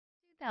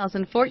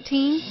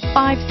2014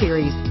 5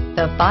 Series.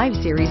 The 5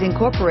 Series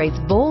incorporates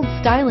bold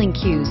styling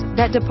cues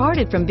that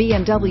departed from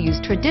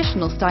BMW's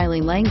traditional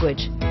styling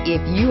language.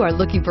 If you are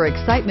looking for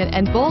excitement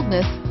and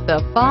boldness, the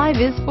 5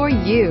 is for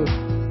you.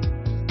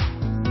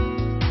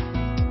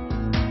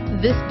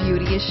 This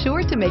beauty is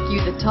sure to make you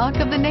the talk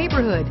of the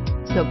neighborhood,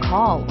 so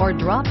call or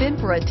drop in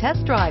for a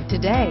test drive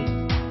today.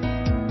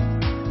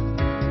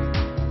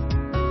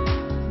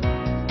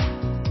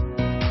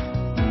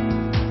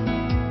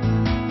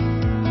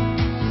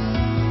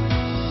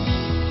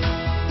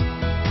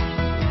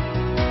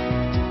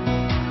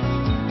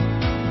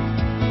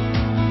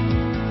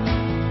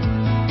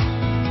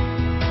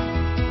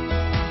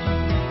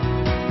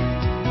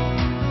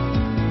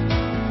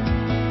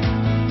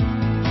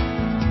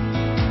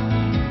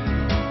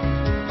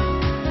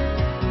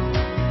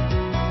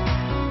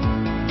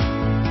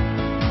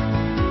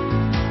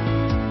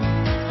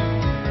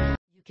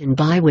 Can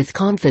buy with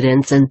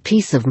confidence and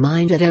peace of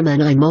mind at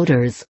M&I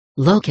Motors,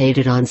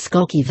 located on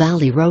Skokie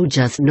Valley Road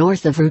just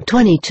north of Route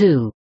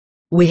 22.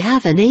 We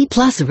have an A+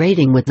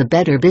 rating with the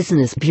Better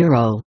Business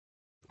Bureau.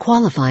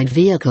 Qualified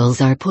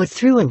vehicles are put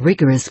through a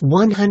rigorous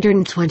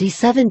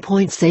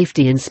 127-point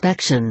safety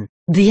inspection.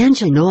 The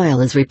engine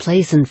oil is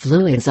replaced and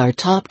fluids are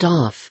topped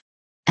off,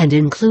 and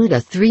include a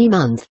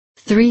 3-month,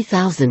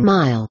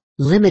 3,000-mile,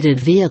 limited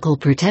vehicle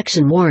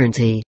protection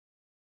warranty.